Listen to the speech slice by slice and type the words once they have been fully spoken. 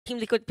Team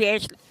Liquid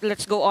PH,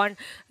 let's go on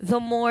the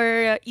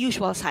more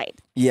usual side.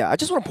 Yeah, I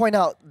just want to point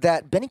out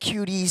that Benny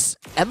Cutie's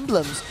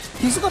emblems,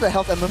 he's got a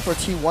health emblem for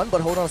T1,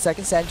 but hold on a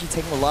second, Sanji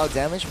taking a lot of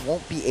damage,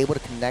 won't be able to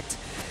connect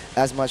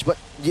as much. But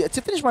yeah,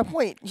 to finish my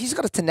point, he's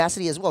got a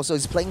tenacity as well, so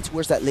he's playing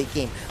towards that late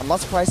game. I'm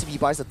not surprised if he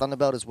buys the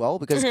Thunderbelt as well,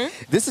 because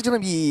this is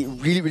going to be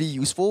really, really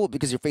useful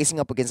because you're facing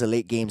up against a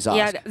late game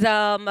Zaz.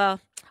 Yeah,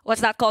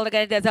 what's that called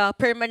again? The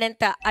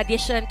permanent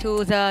addition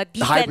to the defense.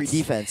 The hybrid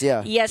defense,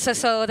 yeah. Yes,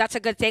 so that's a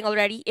good thing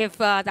already if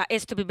that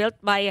is to be built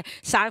by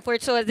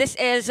Sanford. So this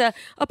is a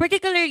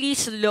particularly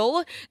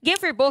slow game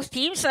for both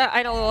teams.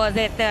 I know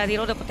that they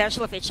know the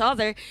potential of each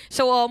other.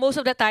 So most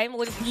of the time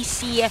when we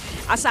see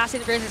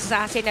Assassin versus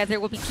Assassin, there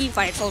will be team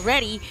fights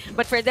already.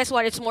 But for this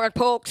one, it's more on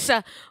pokes,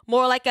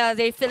 more like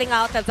they're filling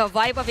out the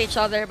vibe of each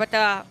other. But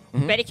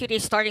Benny Cutie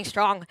is starting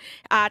strong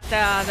at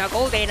the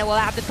gold lane, and we'll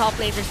have the top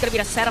lane. There's going to be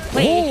a setup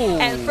play. Ooh.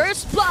 And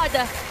first blood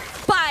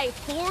by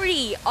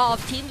 40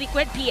 of Team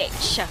Liquid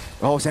PH.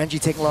 Oh, Sanji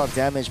taking a lot of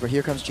damage, but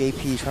here comes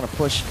JP trying to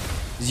push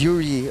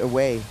Zuri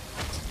away.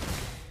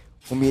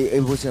 Won't be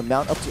able to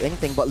mount up to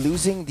anything, but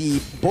losing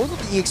both of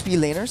the EXP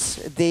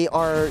laners, they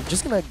are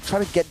just gonna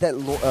try to get that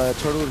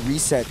turtle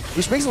reset,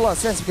 which makes a lot of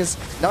sense because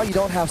now you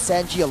don't have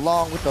Sanji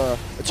along with the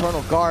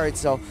Eternal Guard,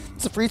 so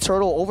it's a free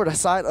turtle over the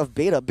side of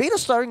Beta.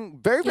 Beta's starting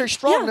very, very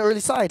strong on the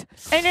early side.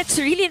 And it's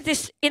really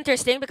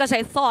interesting because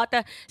I thought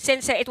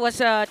since it was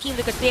Team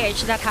Liquid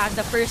PH that has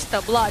the first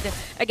blood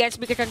against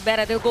Bigetron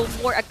Beta, they'll go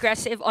more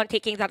aggressive on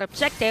taking that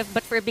objective.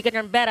 But for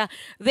Bigetron Beta,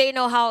 they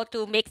know how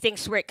to make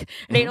things work.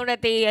 They know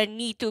that they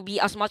need to be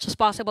as much as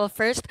possible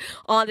first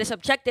on this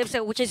objective,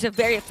 so which is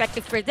very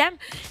effective for them.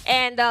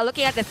 And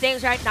looking at the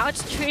things right now,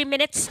 it's 3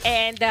 minutes,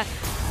 and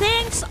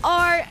things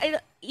are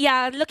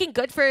looking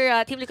good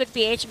for Team Liquid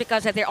PH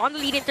because they're on the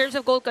lead in terms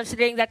of gold,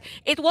 considering that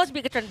it was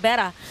Bigetron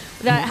Beta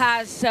that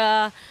has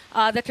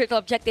the turtle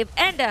objective.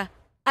 And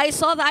I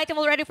saw the item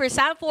already for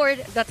Sanford,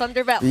 the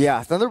Thunderbelt.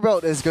 Yeah,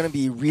 Thunderbelt is going to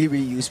be really,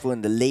 really useful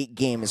in the late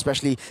game,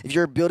 especially if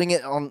you're building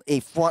it on a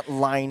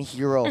frontline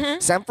hero.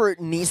 Sanford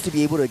needs to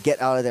be able to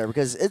get out of there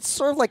because it's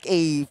sort of like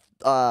a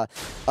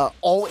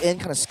all-in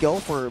kind of skill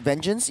for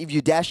Vengeance. If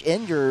you dash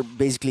in, you're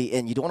basically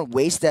in. You don't want to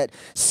waste that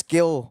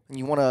skill, and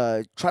you want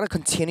to try to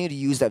continue to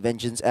use that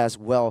Vengeance as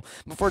well.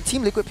 But for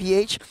Team Liquid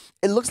PH,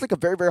 it looks like a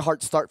very, very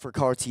hard start for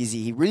KarTZ.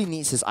 He really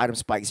needs his item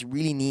spikes. He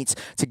really needs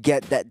to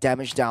get that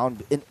damage down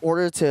in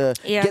order to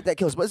get that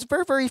kills. But it's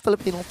very, very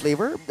Filipino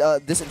flavor,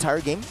 this entire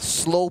game.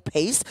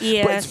 Slow-paced, but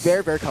it's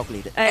very, very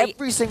calculated.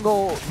 Every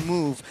single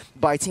move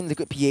by Team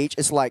Liquid PH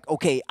is like,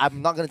 okay,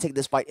 I'm not going to take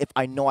this fight if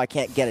I know I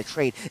can't get a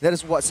trade. That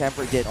is what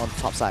Sanford did on the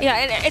top side. Yeah,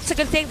 and it's a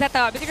good thing that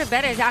Bigetron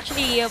Beta is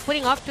actually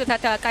putting up to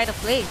that kind of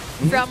play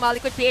from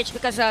Liquid PH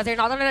because they're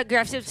not on the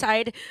aggressive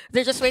side.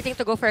 They're just waiting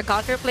to go for a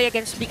counter play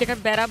against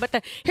Bigetron Beta.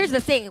 But here's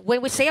the thing.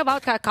 When we say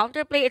about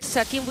counter play, it's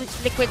Team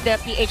Liquid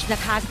PH that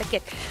has the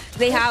kit.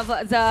 They have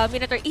the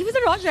Minotaur. Even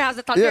the Roger has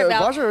the Thunderbelt. Yeah,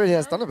 Roger already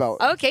has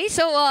Thunderbelt. Okay,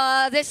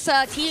 so this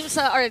teams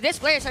or this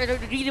players are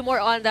really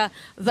more on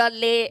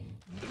the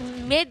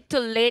mid to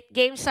late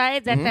game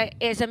side that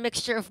is a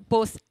mixture of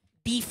both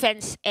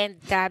defense and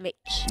damage.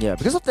 Yeah,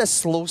 because of that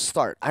slow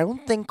start, I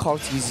don't think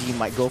KarTZ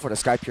might go for the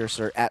Sky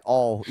Piercer at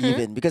all,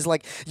 even because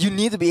like you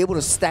need to be able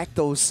to stack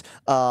those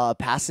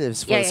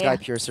passives for the Sky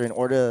Piercer in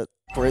order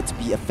for it to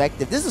be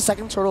effective. This is the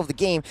second turtle of the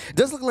game. It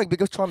does look like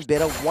Bigetron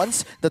Beta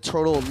wants the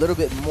turtle a little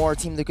bit more.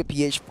 Team Liquid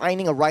PH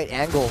finding a right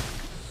angle.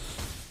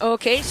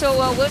 Okay, so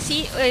we'll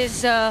see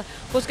is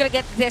who's gonna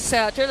get this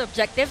turtle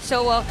objective.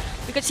 So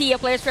we can see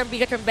players from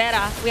Bigetron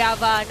Beta. We have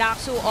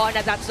Naxu on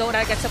that zone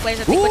against the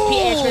players of Liquid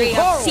PH. We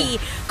see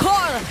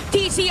Carl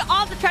TC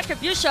on the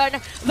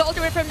retribution. The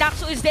ultimate from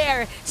Naxu is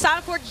there.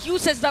 Sanford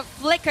uses the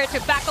flicker to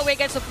back away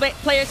against the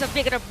players of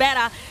Bigetron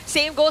Beta.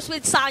 Same goes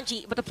with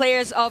Sanji, but the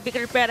players of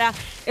Bigetron Beta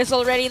is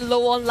already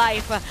low on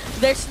life.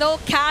 There's no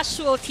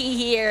casualty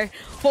here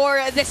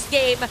for this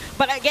game,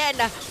 but again,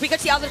 we can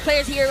see other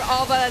players here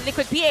of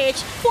Liquid PH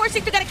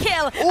forcing to get a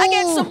kill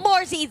against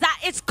Morzi. That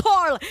is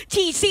Carl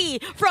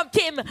TC from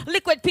Team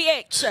Liquid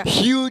PH.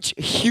 Huge,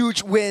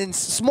 huge wins.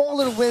 Small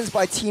little wins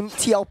by Team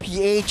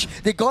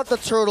TLPH. They got the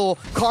turtle.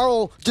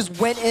 Carl just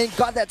went in,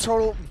 got that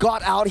turtle,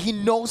 got out. He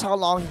knows how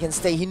long he can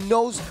stay. He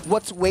knows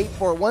what to wait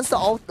for. Once the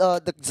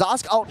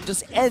Zosk out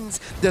just ends,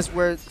 that's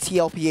where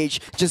TLPH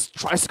just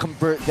tries to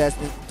convert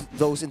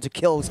those into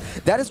kills.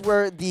 That is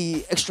where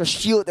the extra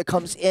shield that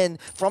comes in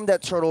from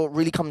that turtle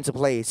really come into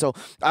play. So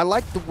I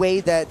like the way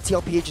that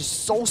TLPH is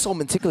so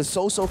meticulous,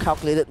 so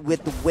calculated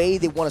with the way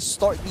they want to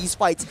start these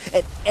fights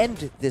and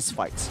end this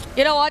fight.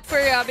 You know what, for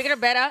Bigetron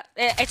Beta,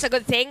 it's a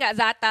good thing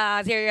that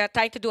they're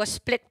trying to do a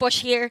split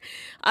push here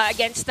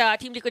against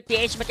Team Liquid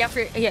PH. But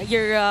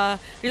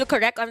you're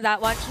correct on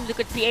that one. Team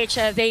Liquid PH,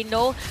 they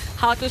know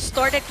how to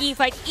start a team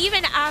fight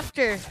even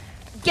after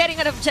getting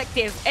an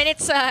objective, and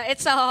it's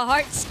a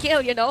hard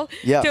skill, you know,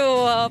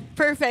 to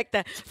perfect.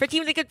 For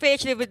Team Liquid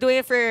PH, they've been doing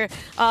it for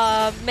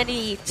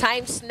many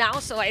times now,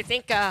 so I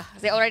think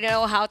they already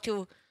know how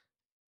to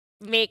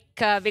make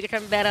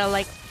Bigetron Beta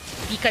like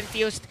be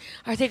confused.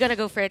 Are they gonna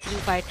go for a team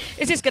fight?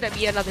 Is this gonna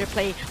be another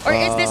play? Or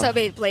is this a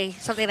bait play?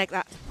 Something like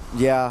that.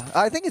 Yeah,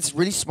 I think it's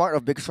really smart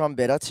of Bigetron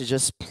Beta to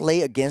just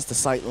play against the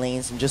side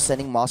lanes and just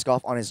sending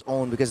Moskov on his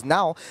own, because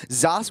now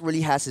Zask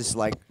really has his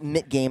like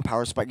mid-game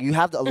power spike. You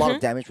have a lot of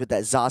damage with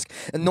that Zask,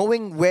 and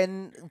knowing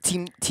when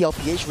Team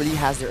TLPH really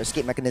has their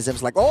escape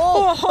mechanisms, like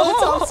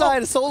it's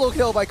outside, a solo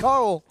kill by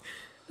Carl.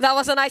 That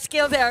was a nice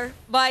kill there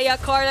by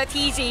Carla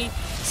TZ.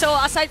 So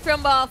aside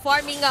from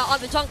farming on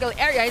the jungle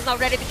area, he's now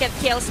ready to get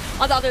kills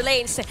on the other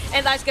lanes.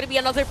 And that's going to be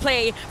another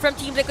play from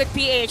Team Liquid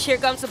PH. Here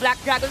comes the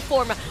Black Dragon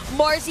form.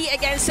 Marzi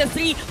against the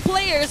 3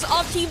 players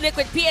of Team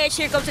Liquid PH.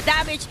 Here comes the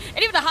damage. And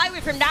even the highway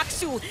from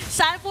Naxu.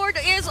 Sanford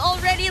is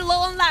already low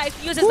on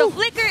life. Uses the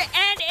flicker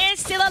and is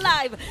still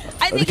alive.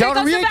 I think here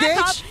comes the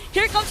backup.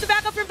 Here comes the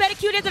backup from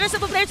Benicute and the rest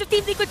of the players of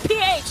Team Liquid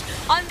PH.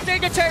 Under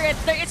the turret,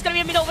 it's going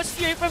to be a Minova's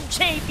Fury from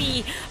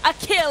JP. A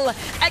kill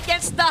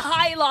against the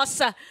high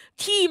loss.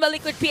 Team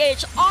Liquid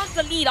PH on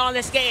the lead on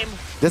this game.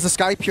 There's a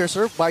Sky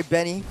Piercer by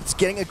Benny. It's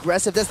getting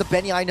aggressive. That's the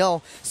Benny I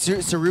know.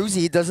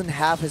 Saruzi doesn't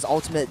have his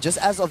ultimate just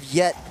as of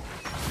yet.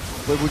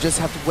 But we'll just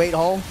have to wait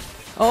home.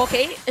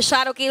 Okay, a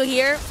shadow kill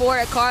here for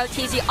Carl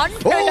TZ under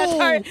the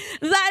turret.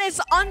 That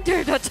is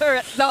under the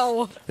turret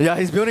though. Yeah,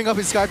 he's building up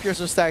his Sky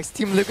Piercer stacks.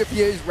 Team Liquid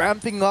PH is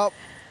ramping up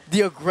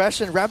the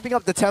aggression, ramping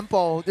up the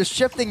tempo. They're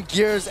shifting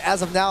gears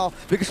as of now.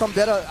 Bigetron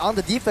Beta on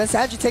the defense.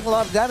 Angie taking a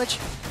lot of damage.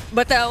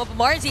 But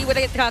Marzi with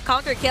a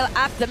counter kill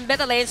at the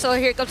middle lane. So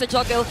here comes the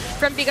juggle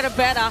from Bigetron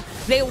Beta.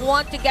 They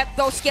want to get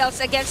those kills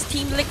against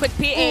Team Liquid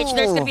PH.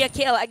 There's going to be a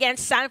kill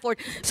against Sanford.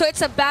 So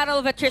it's a battle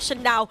of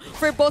attrition now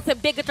for both the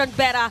Bigetron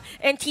Beta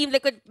and Team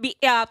Liquid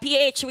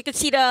PH. We could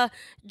see the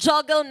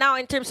juggle now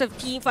in terms of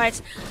team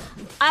fights.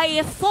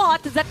 I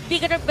thought that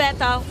Bigetron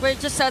Beta were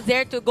just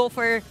there to go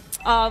for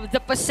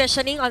the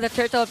positioning on the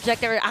turtle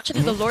objective, or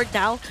actually the Lord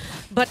now.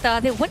 But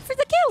they went for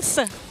the kills.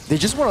 They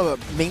just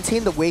want to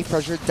maintain the wave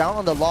pressure down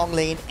on the long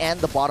lane and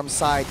the bottom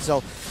side.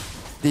 So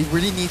they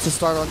really need to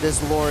start on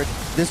this Lord.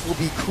 This will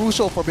be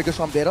crucial for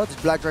Bigetron Beta.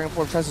 The Black Dragon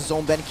Form tries to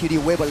zone Benicute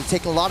away, but it's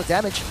taking a lot of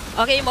damage.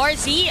 Okay,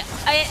 Marzi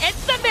in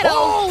the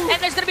middle.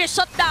 And there's going to be a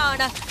shutdown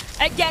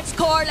against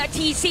Carla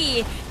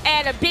TC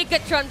and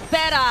Bigetron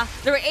Beta.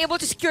 They were able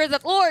to secure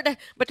that Lord,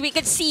 but we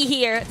can see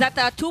here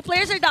that 2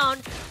 players are down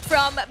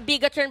from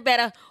Bigetron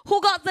Beta.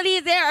 Who got the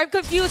lead there? I'm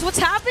confused. What's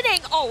happening?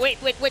 Oh, wait.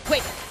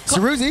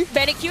 Saruzi.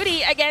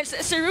 Benicute against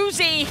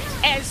Saruzi,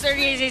 and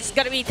Saruzi's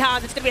gonna be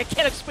down. It's gonna be a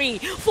killing spree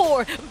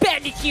for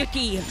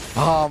Benicute.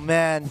 Oh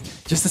man,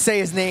 just to say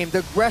his name, the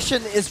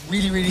aggression is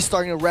really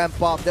starting to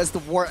ramp up. That's the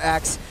War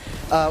Axe,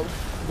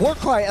 War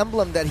Cry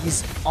emblem that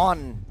he's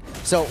on.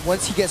 So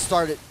once he gets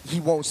started,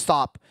 he won't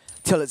stop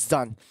till it's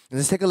done.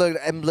 Let's take a look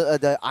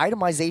at the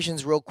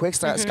itemizations real quick.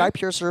 Sky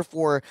Piercer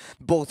for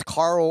both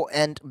Carl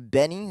and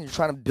Benny. They're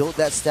trying to build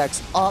that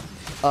stacks up.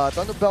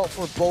 Thunderbelt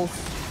for both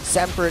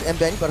Sanford and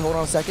Benny, but hold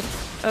on a second.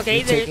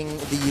 Okay, they're taking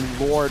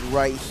the Lord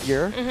right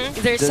here.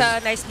 There's a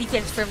nice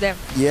defense from them.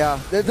 Yeah,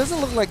 it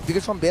doesn't look like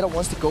Bigetron Beta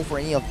wants to go for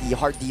any of the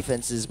hard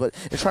defenses, but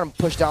they're trying to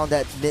push down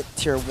that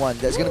mid-tier 1.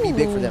 That's going to be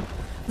big for them.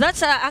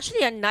 That's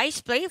actually a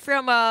nice play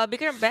from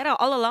Bigetron Beta.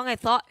 All along, I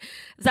thought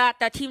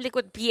that Team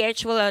Liquid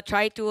PH will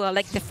try to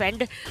like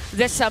defend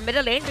this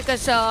middle lane,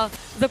 because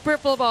the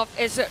purple buff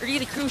is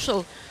really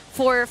crucial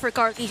for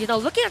Carl TZ. Now,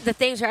 looking at the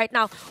things right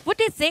now, what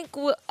do you think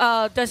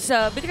does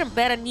Bigetron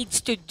Beta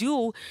needs to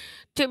do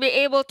to be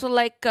able to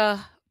like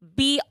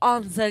be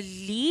on the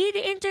lead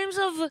in terms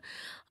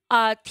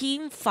of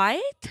team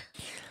fight?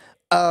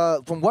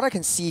 From what I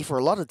can see, for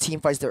a lot of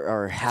team fights that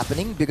are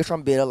happening,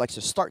 Bigetron Beta likes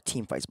to start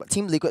team fights, but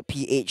Team Liquid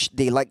PH,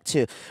 they like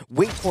to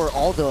wait for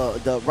all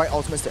the right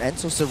ultimates to end,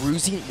 so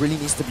Saruzi really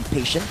needs to be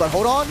patient, but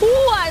hold on. Ooh,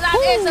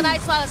 that is a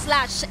nice final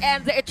slash,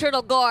 and the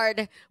Eternal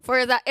Guard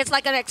for that. It's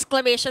like an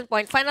exclamation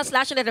point. Final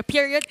slash and then a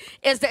period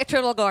is the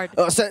Eternal Guard.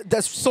 So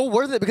that's so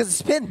worth it because it's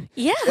spin.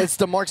 Yeah. It's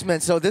the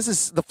marksman, so this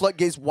is the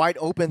floodgates wide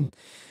open.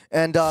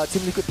 And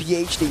Team Liquid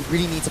PH, they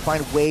really need to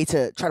find a way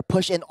to try to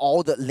push in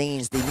all the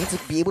lanes. They need to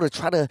be able to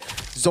try to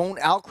zone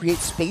out, create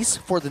space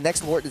for the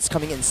next Lord that's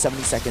coming in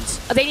 70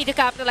 seconds. They need to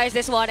capitalize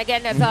this one.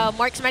 Again, the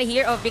marksman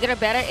here of Bigetron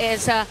Beta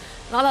is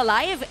not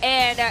alive,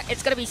 and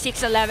it's going to be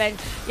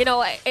 6-11. You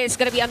know, it's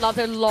going to be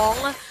another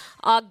long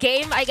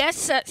game, I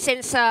guess,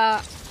 since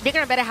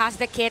Bigetron Beta has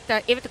the kit,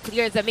 even to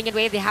clear the minion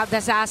wave, they have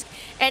the Zask.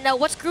 And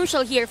what's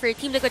crucial here for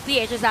Team Liquid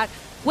PH is that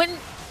when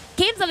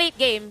came the late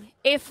game,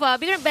 if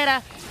Bigetron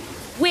Beta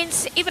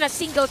wins even a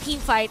single team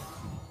fight,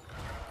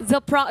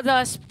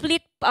 the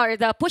split or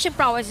the pushing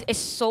prowess is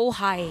so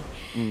high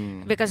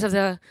because of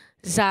the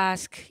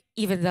Zask,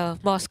 even the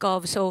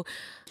Moskov. So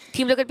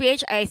Team Liquid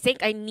PH, I think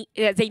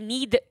they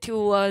need to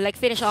like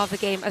finish off the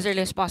game as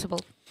early as possible.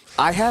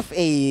 I have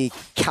a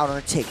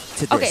counter take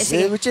to this,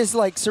 which is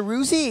like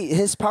Saruzi,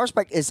 his power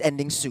spike is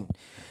ending soon.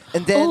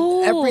 and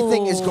then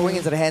everything is going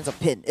into the hands of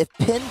Pin. If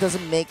Pin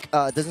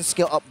doesn't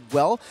scale up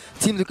well,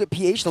 Team Liquid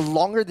PH, the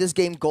longer this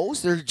game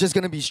goes, they're just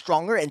going to be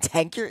stronger and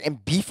tankier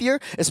and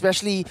beefier,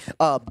 especially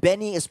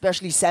Benny,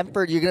 especially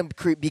Sanford. You're going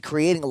to be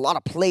creating a lot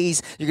of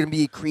plays. You're going to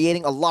be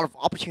creating a lot of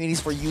opportunities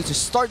for you to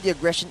start the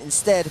aggression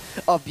instead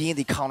of being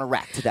the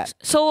counteract to that.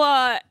 So,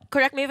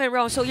 correct me if I'm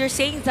wrong. So you're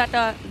saying that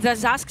the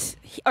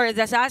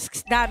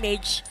Zask's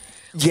damage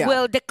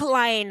will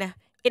decline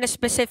in a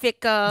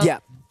specific... yeah.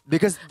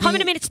 Because how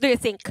many minutes do you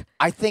think?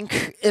 I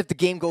think if the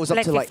game goes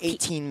up to like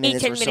 18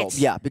 minutes or so.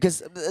 Yeah,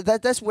 because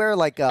that's where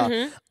like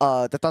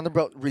the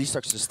Thunderbolt really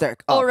starts to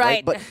stack up. Oh,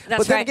 right. But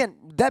then again,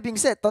 that being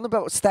said,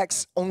 Thunderbolt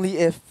stacks only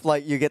if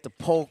like you get the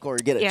poke or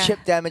you get a chip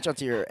damage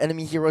onto your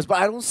enemy heroes.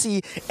 But I don't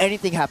see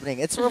anything happening.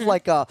 It's sort of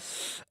like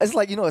it's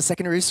like, you know, a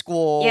secondary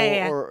school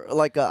or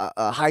like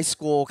a high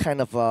school kind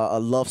of a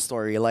love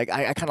story. Like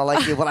I kind of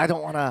like you, but I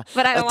don't wanna.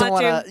 But I don't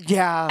want to.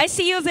 Yeah. I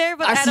see you there,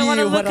 but I don't want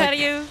to look at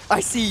you.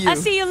 I see you. I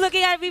see you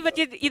looking at me, but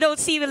you don't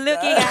see me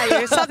looking at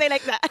you. Something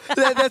like that.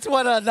 That's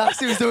what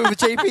Naksu is doing with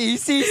JP. He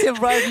sees him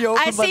right in the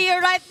open. I see you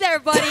right there,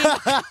 buddy.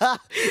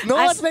 No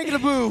one's making a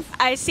move.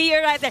 I see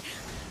you right there.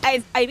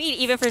 I mean,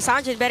 even for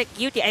Sanjay and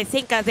Beauty, I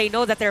think they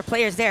know that there are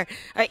players there.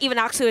 Even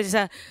Aksu is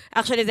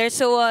actually there.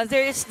 So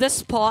there's the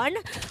spawn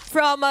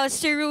from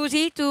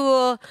Siruzi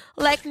to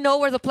like know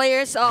where the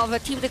players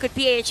of Team Liquid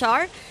PH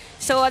are.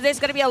 So there's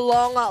going to be a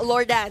long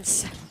lore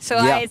dance. So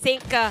I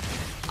think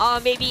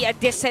maybe a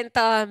decent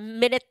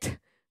minute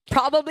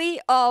probably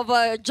of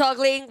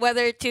juggling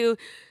whether to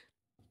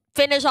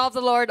finish off the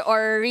Lord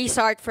or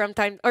reset from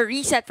time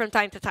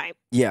to time.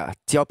 Yeah,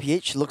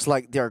 TLPH looks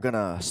like they're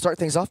gonna start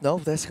things off. No,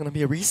 that's gonna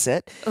be a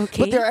reset.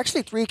 Okay. But they're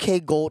actually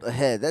 3k gold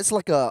ahead. That's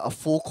like a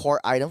full core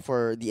item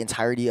for the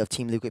entirety of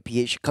Team Liquid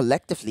PH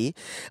collectively.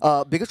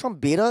 Bigetron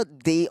Beta,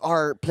 they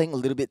are playing a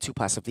little bit too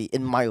passively,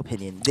 in my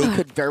opinion. They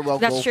could very well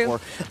go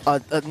for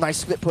a nice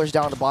split push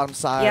down the bottom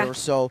side or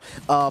so.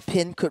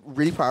 Pin could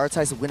really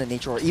prioritize the Win of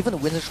Nature or even the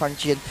Win of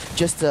Truncheon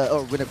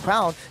or Win of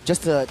Crown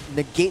just to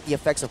negate the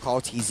effects of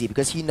Call TZ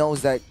because he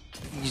knows that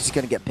he's just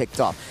going to get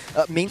picked off.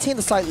 Maintain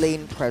the side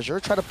lane pressure,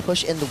 try to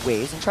push in the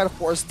waves, and try to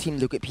force Team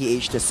Liquid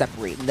PH to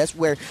separate. And that's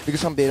where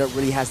Bigetron Beta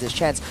really has this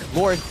chance.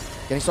 Lord,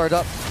 getting started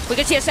up. We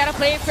can see a setup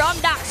play from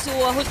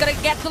Naksu, who's going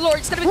to get the Lord.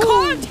 It's going to be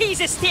Carl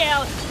TZ still.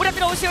 Would have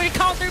been also a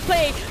counter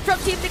play from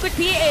Team Liquid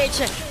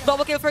PH.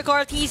 Double kill for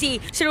Carl TZ.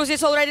 Sirus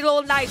is already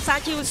low knife.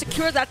 Sanchi will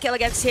secure that kill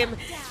against him.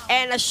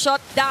 And a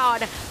shut down.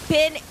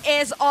 Pin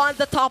is on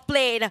the top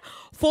lane.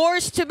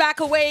 Forced to back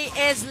away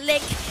is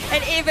Link,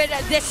 and even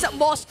this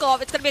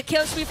Moskov. It's going to be a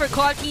kill spree for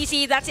Carl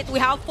TZ. That's it. We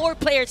have 4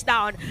 players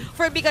down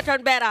for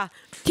Bigetron Beta.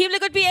 Team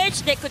Liquid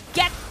PH, they could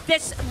get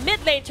this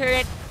mid lane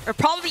turret, or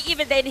probably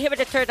even the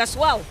inhibitor turret as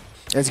well.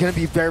 It's going to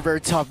be very,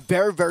 very tough,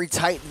 very, very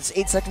tight. It's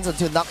 8 seconds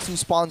until Naksu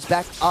spawns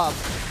back up.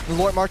 The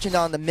Lord marching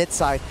down the mid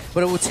side,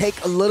 but it will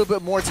take a little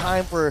bit more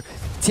time for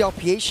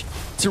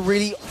TLPH to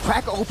really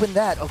crack open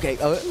that. Okay,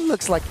 it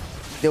looks like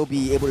they'll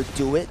be able to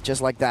do it just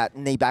like that,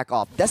 and they back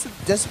off. That's the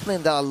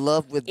discipline that I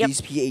love with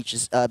these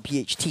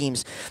PH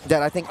teams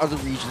that I think other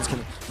regions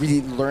can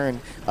really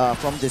learn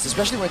from this,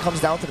 especially when it comes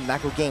down to the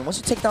macro game. Once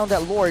you take down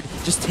that Lord,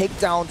 just take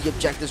down the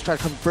objectives, try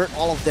to convert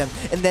all of them,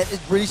 and then it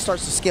really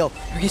starts to scale.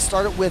 You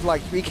started with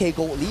like 3k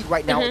gold lead,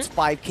 right now it's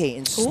 5k,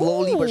 and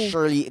slowly but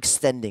surely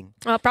extending.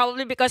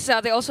 Probably because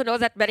they also know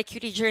that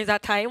Medicutie during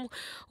that time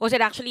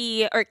wasn't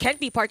actually, or can't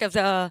be part of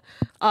the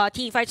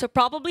team fight. So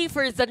probably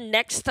for the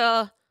next...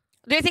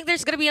 do you think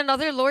there's going to be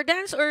another lore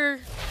dance, or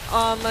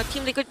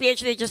Team Liquid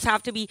PH, they just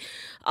have to be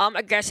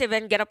aggressive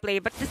and get a play?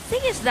 But the thing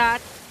is that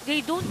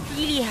they don't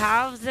really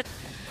have the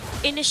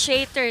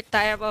initiator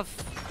type of...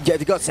 Yeah,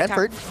 they got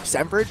Sanford.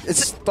 Sanford is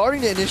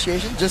starting the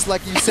initiation, just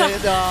like you said.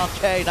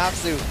 Okay,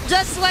 Naksu.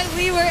 Just like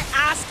we were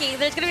asking.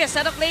 There's going to be a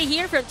setup play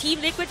here from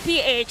Team Liquid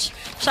PH.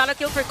 Shadow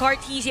kill for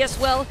Cartesi as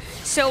well.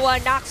 So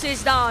Naksu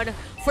is down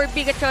for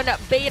Bigetron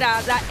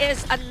Beta. That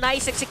is a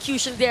nice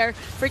execution there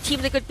for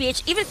Team Liquid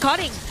PH. Even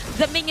cutting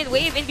the minion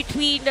wave in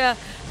between the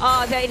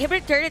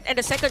inhibitor turret and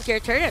the second tier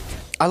turret.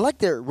 I like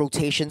their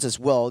rotations as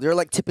well. They're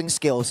like tipping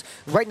skills.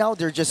 Right now,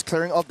 they're just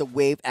clearing off the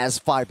wave as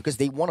 5 because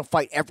they want to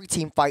fight every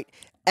team fight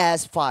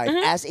as 5,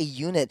 as a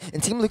unit.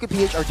 And Team Liquid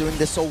PH are doing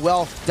this so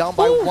well. Down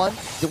by 1,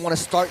 they want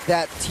to start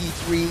that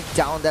T3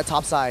 down that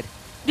top side.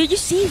 Did you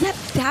see that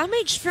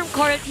damage from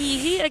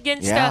Cartesi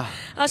against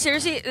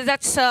seriously,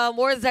 that's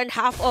more than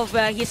half of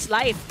his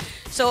life.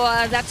 So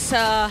that's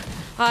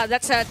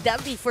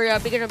deadly for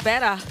Bigetron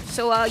Beta.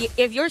 So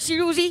if you're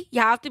Siruzi,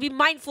 you have to be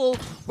mindful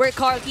where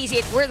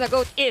Cartesi, where the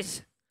GOAT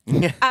is.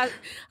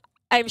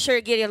 I'm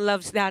sure Gideon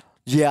loves that.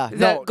 Yeah,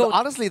 no,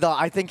 honestly though,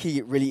 I think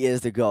he really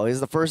is the GOAT. He's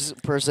the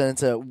first person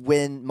to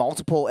win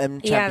multiple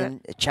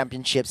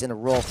championships in a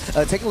row.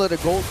 Taking a look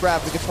at gold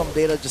grab, Bigetron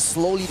Beta just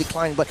slowly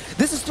declining, but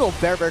this is still a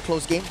very, very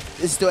close game.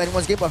 It's still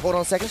anyone's game, but hold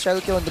on a second.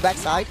 Shadow kill on the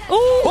backside.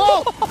 Ooh!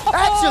 Whoa!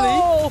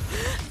 Actually!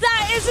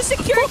 That is a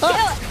secure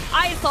kill.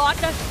 I thought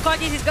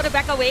Condies is going to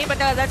back away, but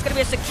that's going to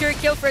be a secure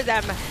kill for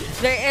them.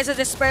 There is a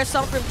Despair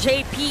Song from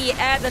JP,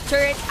 and the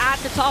turret at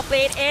the top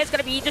lane is going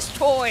to be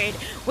destroyed.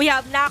 We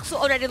have Naxu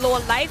already low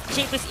on life.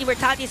 JP's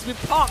immortality has been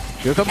procced.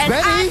 Here comes and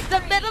Benny. at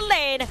the middle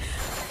lane,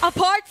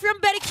 apart from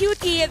Betty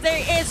Cutie,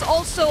 there is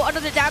also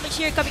another damage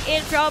here coming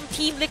in from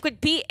Team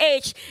Liquid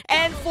PH.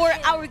 And for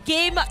our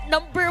game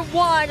number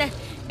 1,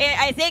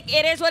 I think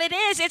it is what it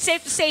is. It's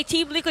safe to say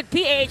Team Liquid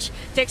PH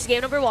takes game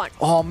number 1.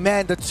 Oh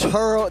man, the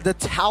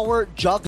tower jug